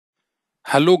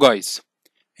Hello guys,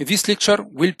 this lecture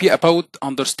will be about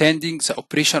understanding the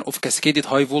operation of cascaded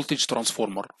high voltage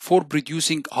transformer for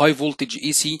producing high voltage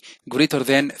AC greater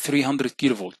than 300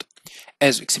 kV.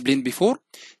 As explained before,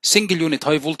 single unit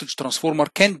high voltage transformer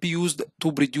can be used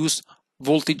to produce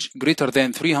voltage greater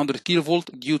than 300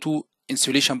 kV due to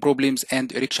insulation problems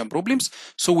and erection problems,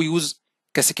 so we use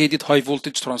cascaded high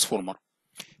voltage transformer.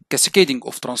 Cascading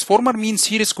of transformer means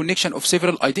series connection of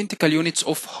several identical units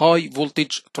of high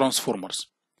voltage transformers.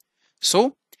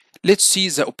 So let's see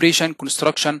the operation,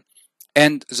 construction,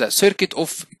 and the circuit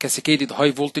of cascaded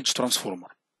high voltage transformer.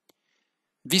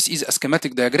 This is a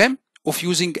schematic diagram of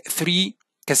using three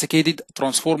cascaded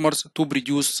transformers to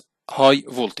produce high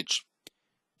voltage.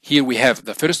 Here we have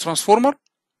the first transformer,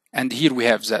 and here we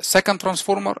have the second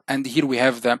transformer, and here we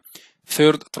have the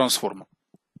third transformer.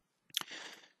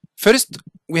 First,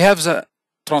 we have the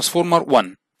transformer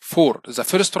 1. For the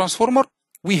first transformer,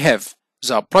 we have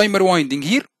the primary winding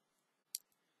here,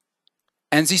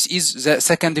 and this is the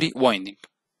secondary winding.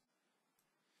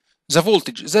 The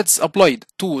voltage that's applied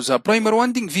to the primary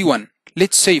winding V1.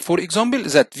 Let's say, for example,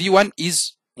 that V1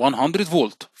 is 100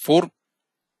 volt for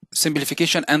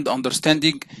simplification and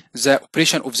understanding the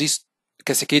operation of these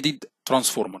cascaded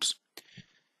transformers.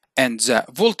 And the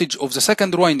voltage of the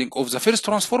second winding of the first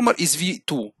transformer is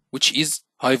V2, which is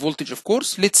high voltage, of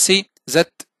course. Let's say that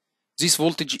this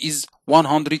voltage is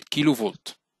 100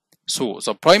 kilovolt. So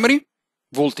the primary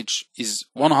voltage is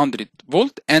 100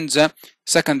 volt and the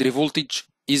secondary voltage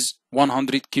is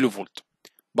 100 kilovolt.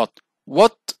 But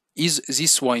what is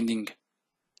this winding?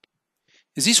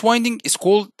 This winding is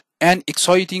called an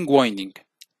exciting winding,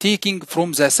 taking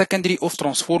from the secondary of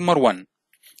transformer 1.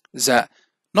 The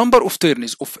number of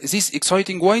turns of this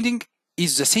exciting winding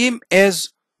is the same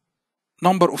as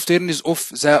number of turns of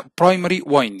the primary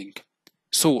winding.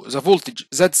 So the voltage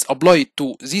that's applied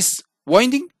to this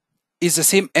winding is the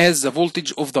same as the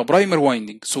voltage of the primary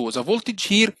winding. So the voltage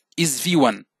here is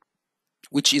V1,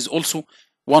 which is also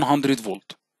 100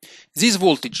 volt. This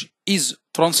voltage is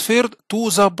transferred to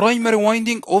the primary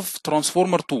winding of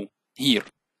transformer 2 here.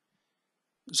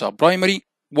 The primary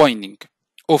winding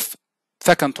of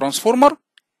second transformer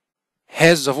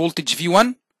has the voltage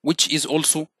V1, which is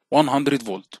also 100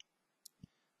 volt.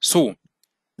 So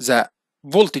the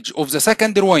voltage of the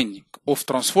secondary winding of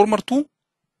transformer 2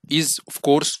 is, of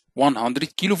course,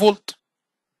 100 kilovolt.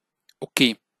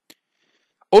 Okay.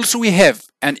 Also, we have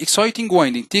an exciting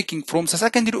winding taking from the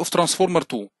secondary of transformer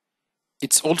 2.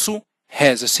 It also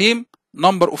has the same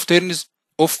number of turns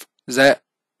of the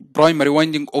primary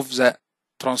winding of the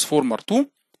transformer 2.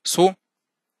 So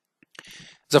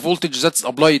the voltage that's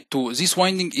applied to this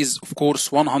winding is, of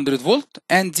course, 100 volt,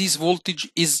 and this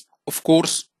voltage is, of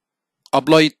course,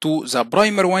 applied to the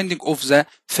primary winding of the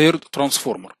third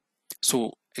transformer.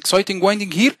 So exciting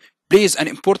winding here plays an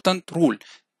important role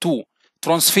to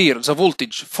transfer the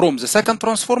voltage from the second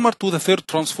transformer to the third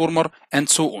transformer and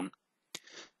so on.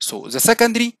 So the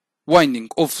secondary winding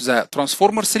of the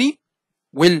transformer 3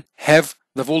 will have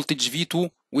the voltage V2,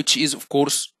 which is, of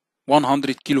course,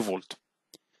 100 kilovolt.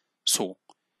 So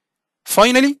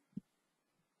finally,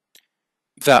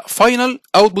 the final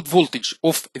output voltage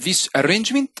of this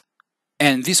arrangement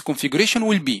and this configuration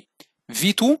will be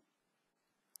V2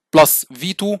 plus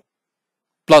V2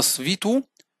 plus V2.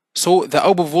 So the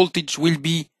output voltage will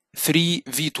be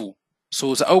 3V2.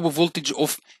 So the output voltage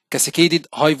of cascaded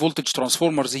high voltage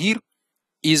transformers here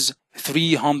is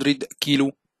 300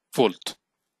 kilovolt.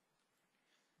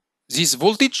 This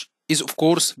voltage is, of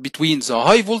course, between the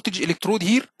high voltage electrode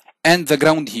here and the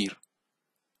ground here.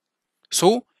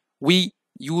 So we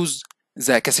use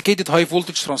the cascaded high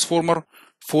voltage transformer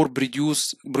for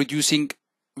producing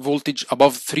voltage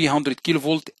above 300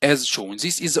 kilovolt as shown.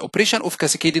 This is the operation of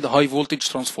cascaded high voltage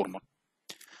transformer.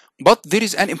 But there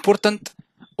is an important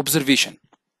observation.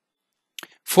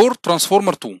 For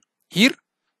transformer 2, here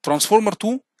transformer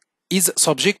 2 is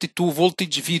subjected to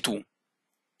voltage V2.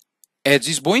 At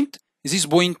this point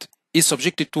is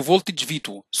subjected to voltage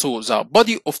V2. So the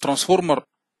body of transformer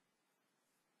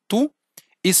 2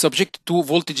 is subjected to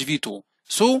voltage V2.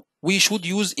 So we should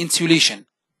use insulation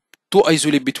to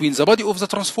isolate between the body of the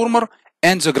transformer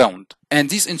and the ground. And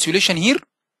this insulation here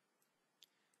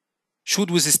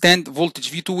should withstand voltage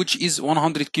V2, which is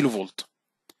 100 kilovolt.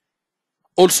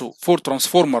 Also, for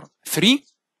transformer 3,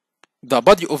 the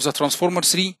body of the transformer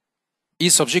 3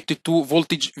 is subjected to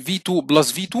voltage V2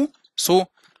 plus V2. So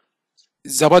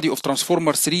the body of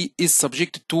transformer 3 is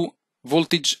subjected to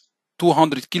voltage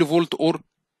 200 kilovolt or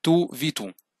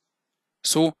 2V2.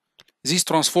 So this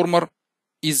transformer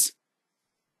is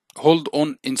hold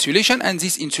on insulation, and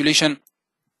this insulation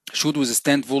should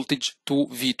withstand voltage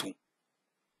 2V2.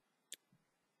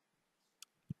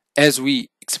 As we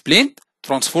explained,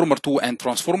 transformer 2 and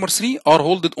transformer 3 are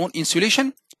held on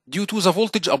insulation due to the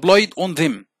voltage applied on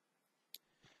them.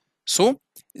 So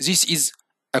this is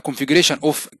a configuration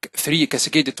of 3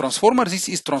 cascaded transformers. This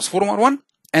is transformer 1,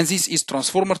 and this is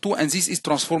transformer 2, and this is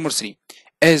transformer 3.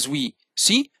 As we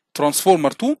see, transformer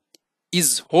 2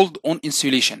 is held on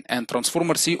insulation, and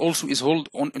transformer 3 also is held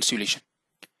on insulation.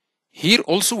 Here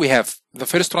also we have the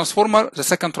first transformer, the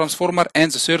second transformer, and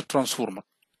the third transformer.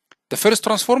 The first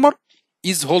transformer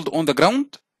is held on the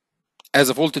ground as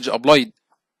the voltage applied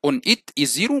on it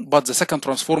is 0, but the second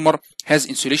transformer has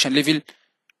insulation level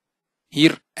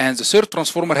here, and the third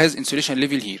transformer has insulation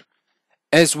level here.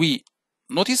 As we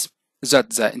notice that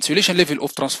the insulation level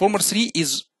of transformer 3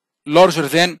 is larger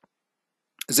than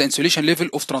the insulation level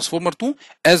of transformer 2,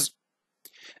 as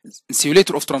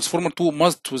insulator of transformer 2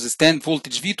 must withstand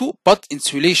voltage V2, but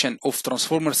insulation of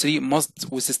transformer 3 must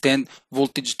withstand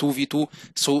voltage 2V2,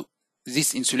 so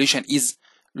this insulation is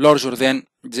larger than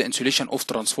the insulation of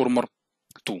transformer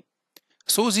 2.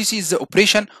 So this is the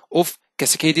operation of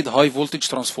cascaded high voltage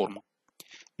transformer.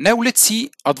 Now let's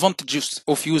see advantages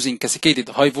of using cascaded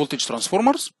high voltage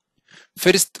transformers.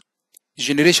 First,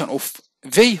 generation of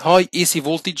very high AC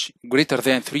voltage greater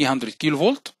than 300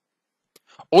 kilovolt.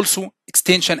 Also,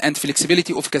 extension and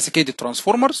flexibility of cascaded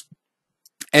transformers,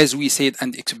 as we said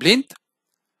and explained.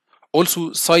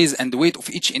 Also, size and weight of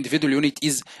each individual unit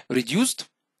is reduced.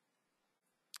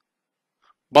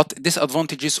 But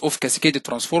disadvantages of cascaded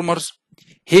transformers: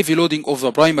 heavy loading of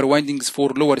the primary windings for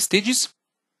lower stages.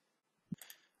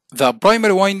 The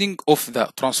primary winding of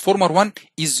the transformer 1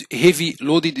 is heavy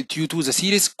loaded due to the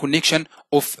series connection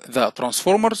of the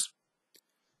transformers.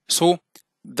 So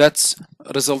that's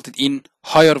resulted in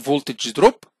higher voltage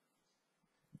drop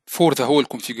for the whole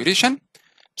configuration.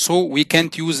 So we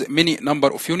can't use many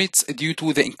number of units due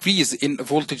to the increase in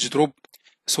voltage drop.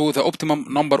 So the optimum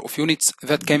number of units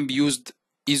that can be used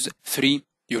is 3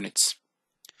 units.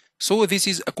 So this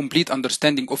is a complete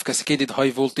understanding of cascaded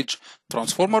high voltage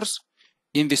transformers.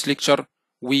 In this lecture,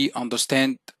 we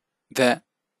understand the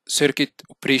circuit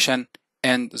operation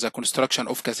and the construction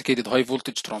of cascaded high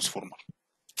voltage transformer.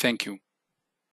 Thank you.